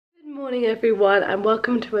Morning everyone and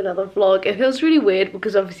welcome to another vlog. It feels really weird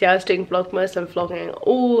because obviously I was doing vlogmas and vlogging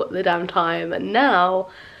all the damn time, and now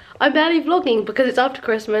I'm barely vlogging because it's after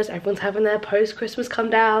Christmas. Everyone's having their post-Christmas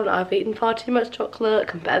come down. I've eaten far too much chocolate,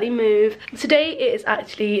 can barely move. Today it is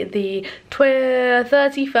actually the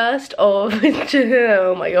 31st of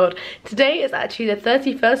oh my god. Today is actually the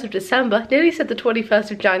 31st of December. Nearly said the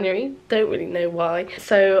 21st of January. Don't really know why.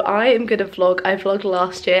 So I am gonna vlog. I vlogged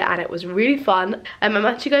last year and it was really fun. I'm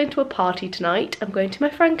actually going to a party tonight. I'm going to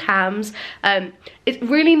my friend Cam's. It's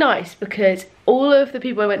really nice because all of the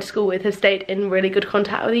people I went to school with have stayed in really good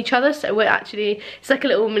contact with each other, so it's like a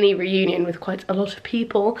little mini reunion with quite a lot of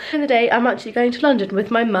people. In the day I'm actually going to London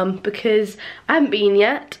with my mum because I haven't been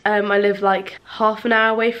yet. I live like half an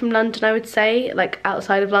hour away from London, I would say, like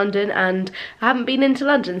outside of London, and I haven't been into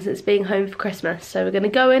London since being home for Christmas. So we're gonna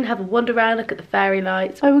go in, have a wander around, look at the fairy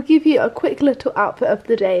lights. I will give you a quick little outfit of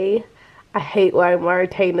the day. I hate wearing my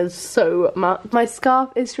retainers so much. My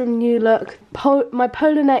scarf is from New Look. My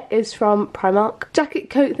polo neck is from Primark. Jacket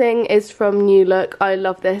coat thing is from New Look. I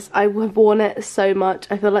love this. I have worn it so much.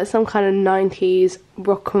 I feel like some kind of 90s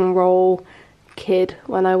rock and roll kid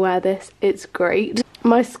when I wear this. It's great.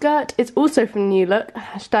 My skirt is also from New Look.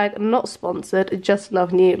 Hashtag not sponsored, just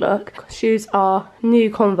love New Look. Shoes are new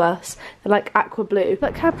Converse. They're like aqua blue.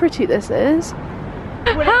 Look how pretty this is.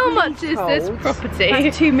 Well, how much is this property?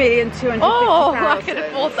 That's 2,250,000. Oh, I can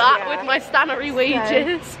afford that with my Stannery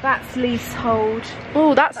wages. So that's leasehold.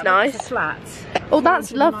 Oh, that's nice. It's a flat. Oh,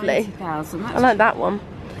 that's lovely. I like that one.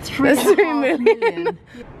 3 million.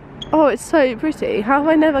 Oh, it's so pretty. How have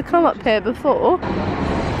I never come up here before?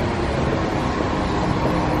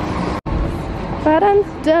 Dun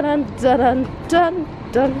dun dun dun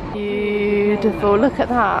dun. Beautiful. Look at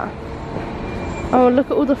that. Oh, look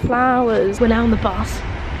at all the flowers. We're now on the bus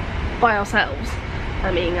by ourselves.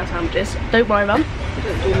 I'm eating our sandwiches. Don't worry, Mum.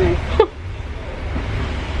 Don't do me.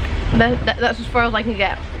 That's as far as I can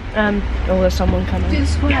get. Oh, there's someone coming. Do the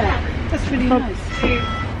square. That's really nice.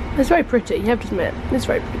 It's very pretty, you have to admit. It's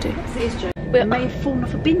very pretty. It is, Joe. They may have fallen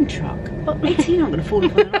off a bin truck. But 18 aren't going to fall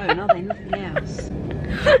off on their own, are they? Nothing else.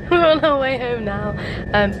 We're on our way home now,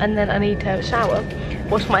 and then I need to have a shower,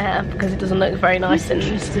 wash my hair because it doesn't look very nice and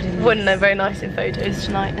wouldn't look very nice in photos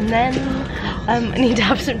tonight, and then I need to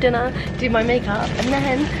have some dinner, do my makeup, and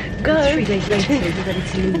then go. 3 days later, you're ready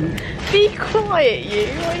to leave. Be quiet, you.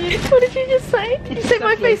 What did you just say? Did you say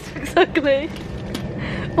my face looks ugly?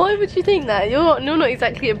 Why would you think that? You're not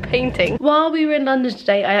exactly a painting. While we were in London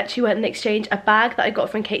today, I actually went and exchanged a bag that I got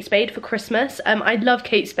from Kate Spade for Christmas. I love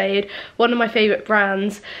Kate Spade, one of my favourite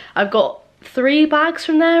brands. I've got 3 bags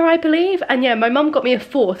from there, I believe, and yeah, my mum got me a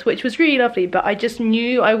 4th, which was really lovely, but I just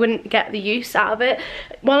knew I wouldn't get the use out of it.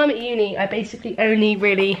 While I'm at uni, I basically only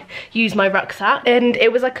really use my rucksack, and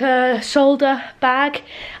it was like a shoulder bag.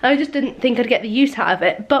 I just didn't think I'd get the use out of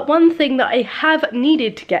it, but one thing that I have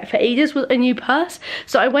needed to get for ages was a new purse,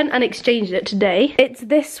 so I went and exchanged it today. It's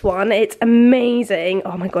this one. It's amazing.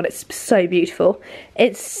 Oh my god, it's so beautiful.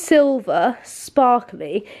 It's silver,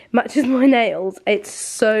 sparkly, matches my nails. It's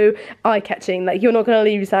so eye-catching, like you're not gonna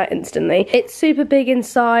lose that instantly. It's super big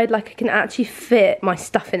inside, like I can actually fit my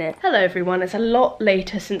stuff in it. Hello everyone, it's a lot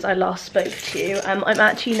later since I last spoke to you. I'm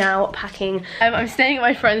actually now packing. I'm staying at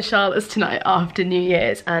my friend Charlotte's tonight after New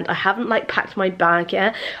Year's, and I haven't like packed my bag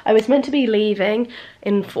yet. I was meant to be leaving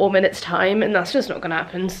in 4 minutes time, and that's just not gonna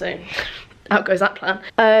happen, so out goes that plan.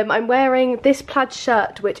 I'm wearing this plaid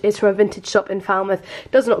shirt, which is from a vintage shop in Falmouth.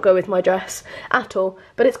 Does not go with my dress at all,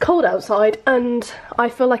 but it's cold outside, and I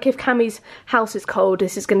feel like if Cammie's house is cold,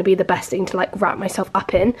 this is going to be the best thing to like wrap myself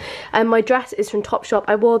up in. And my dress is from Topshop.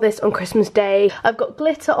 I wore this on Christmas Day. I've got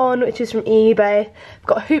glitter on, which is from eBay. I've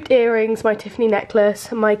got hooped earrings, my Tiffany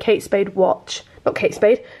necklace, my Kate Spade watch. Not Kate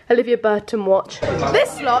Spade, Olivia Burton watch.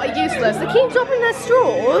 This lot are useless. They keep dropping their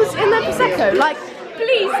straws in their Prosecco. Like,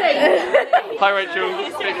 please say. Hi Rachel,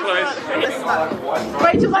 stay close.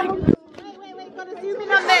 Rachel, like, wait, gotta zoom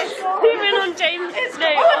in on this. zoom in on James. No,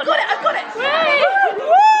 Oh, I've got it.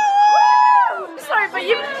 Woo! Sorry, but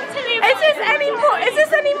you. Is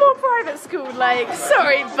this any more private school? Like,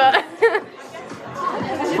 sorry, but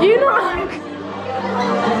you know.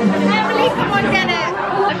 Emily, come on, get it.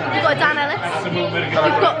 We've got Dan Ellis. We've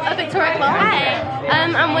got a Victoria Clark. Hey.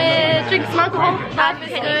 And we're drinking some alcohol. Can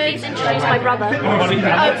you please introduce my brother?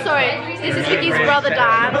 Oh, sorry. This is Vicky's brother,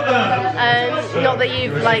 Dan. Not that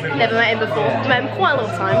you've like never met him before. Met him quite a lot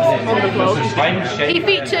of times on the vlog. He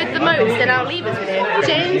featured the most in our Leavers video.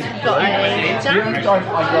 James, we've got a Jack and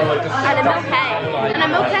a Milk Hay. And a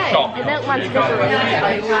Milk Hay. A Milkman's River.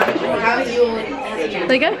 How's your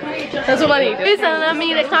There you go. That's all I need. This is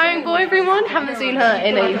Amina Claring boy, everyone. Haven't seen her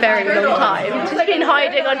in a very long time. She's been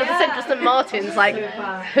hiding under the Central St. Martin's like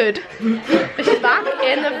hood. But she's back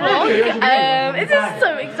in the vlog. This is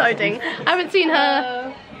so exciting. I haven't seen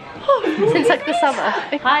her since like the summer.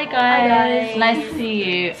 Hi guys, nice to see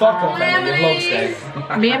you. Fuck off, Emily, your vlog's dead.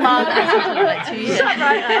 Me and Mark actually took like 2 years. Shut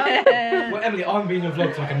right up. Well, Emily, I haven't been in your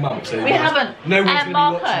vlog for like a month, so... We haven't. No one's really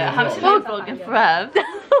Marco, I watching your haven't seen your vlog in forever.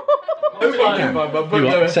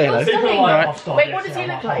 Say hello. Wait, what does he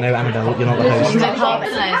look like? No, Annabelle, you're not the host.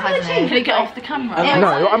 Can he get off the camera?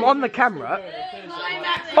 No, I'm on the camera.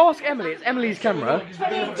 Ask Emily, it's Emily's camera.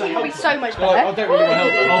 It'll be so much I better. don't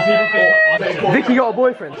really want to help. Vicky got a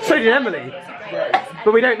boyfriend. So did Emily.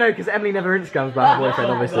 But we don't know because Emily never Instagrams about her boyfriend,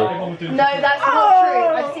 obviously. No, that's not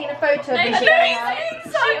true. I've seen a photo of Vicky.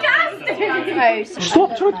 Sarcastic.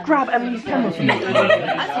 Stop trying to grab Emily's camera from me.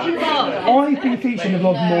 I've been featured in the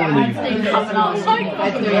vlog more than you. We're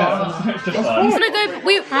gonna go.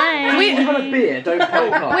 We Have a beer, don't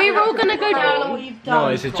podcast. we were all gonna go down. No,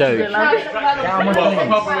 it's a joke.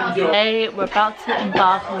 Today we're about to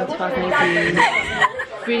embark on 2018.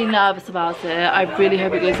 Really nervous about it. I really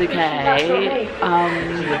hope it goes okay.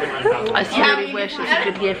 I just really wish it's a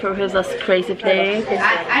good year for us creatively.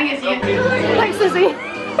 Thanks, Lizzie.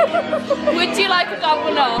 Would you like a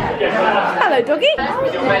governor? Hello, doggy.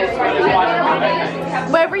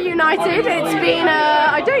 We're reunited. It's been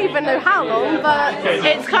I don't even know how long, but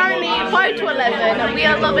it's currently 5 to 11, and we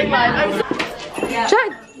are loving life.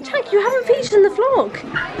 Jack, you haven't featured in the vlog.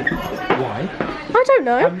 Why? I don't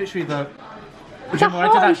know. I'm literally the. Would The you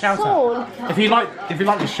mind to whole that shout soul. out? If you like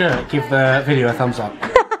the shirt, give the video a thumbs up.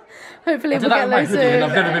 Hopefully I we'll did that get with my loads hoodie and I've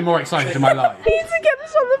of. never been more excited in my life. I need to get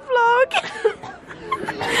this on the vlog.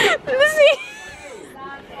 Lizzie.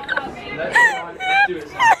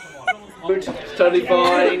 It's totally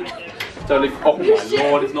fine. It's totally. Oh my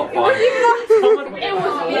lord, it's not fine.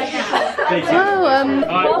 Oh,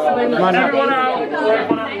 Everyone out!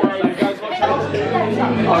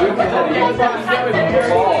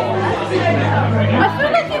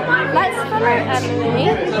 let's follow Emily.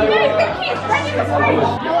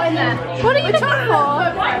 What are you talking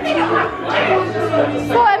for?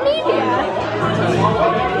 For Amelia?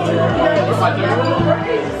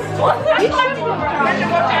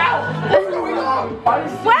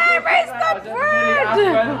 Where is the bread?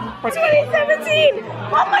 2017!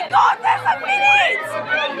 Oh my god, there's a minute!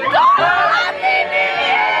 God, Happy New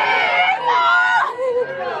Year!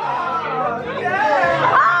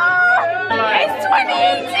 It's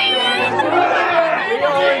 2018!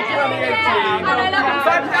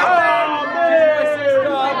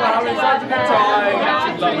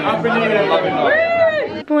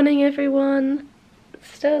 Good morning, everyone.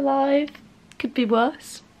 Still alive. Could be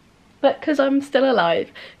worse. But because I'm still alive,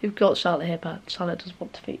 we've got Charlotte here, but Charlotte doesn't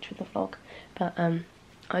want to feature in the vlog. But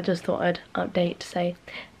I just thought I'd update to say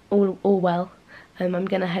all well. I'm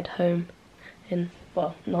gonna head home in,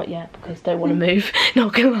 well, not yet because I don't want to move,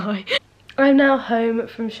 not gonna lie. I'm now home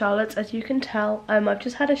from Charlotte's, as you can tell. I've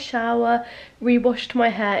just had a shower, re-washed my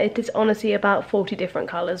hair. It is honestly about 40 different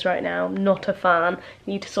colours right now. I'm not a fan.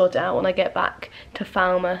 Need to sort it out when I get back to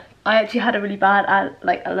Falmouth. I actually had a really bad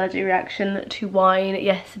allergic reaction to wine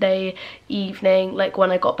yesterday evening, like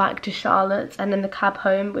when I got back to Charlotte's and in the cab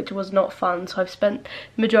home, which was not fun. So I've spent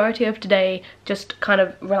the majority of today just kind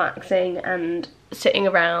of relaxing and sitting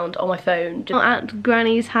around on my phone. Just at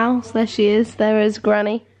Granny's house, there she is. There is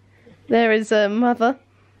Granny. There is a mother,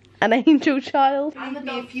 an angel child.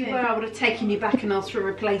 If you were, I would have taken you back and asked for a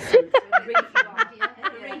replacement.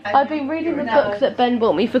 I've been reading the book that Ben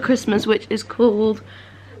bought me for Christmas, which is called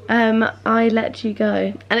I Let You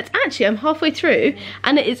Go. And it's actually, I'm halfway through,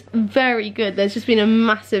 and it is very good. There's just been a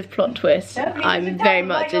massive plot twist. I'm very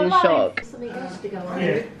much in shock.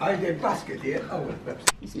 Yeah, I did a basket here. Oh,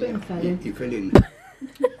 you fell in.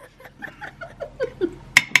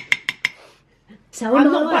 So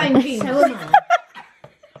I'm not buying jeans. So am I.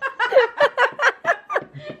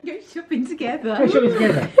 Go shopping together.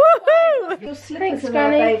 Woohoo! Thanks,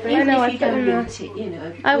 Granny. I know I've done that. You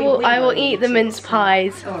know, I will eat the mince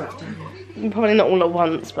pies. All right, Probably not all at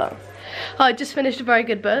once, but I just finished a very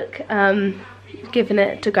good book. Giving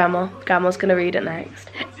it to Grandma. Grandma's gonna read it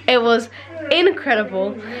next. It was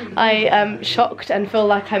incredible. I am shocked and feel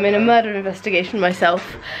like I'm in a murder investigation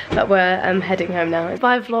myself. But we're heading home now.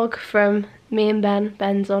 Bye vlog from me and Ben.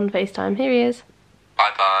 Ben's on FaceTime. Here he is.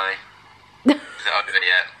 Bye bye. Is it over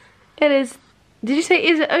yet? It is. Did you say,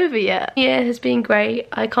 is it over yet? The year has been great.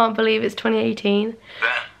 I can't believe it's 2018.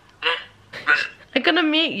 I'm gonna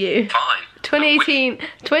mute you. Fine.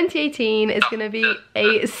 2018 is gonna be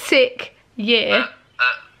a sick year. Is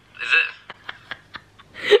it?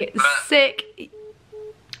 sick.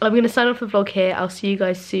 I'm going to sign off the vlog here. I'll see you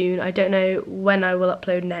guys soon. I don't know when I will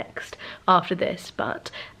upload next after this, but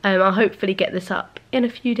I'll hopefully get this up in a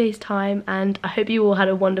few days' time, and I hope you all had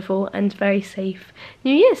a wonderful and very safe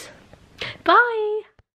New Year's. Bye!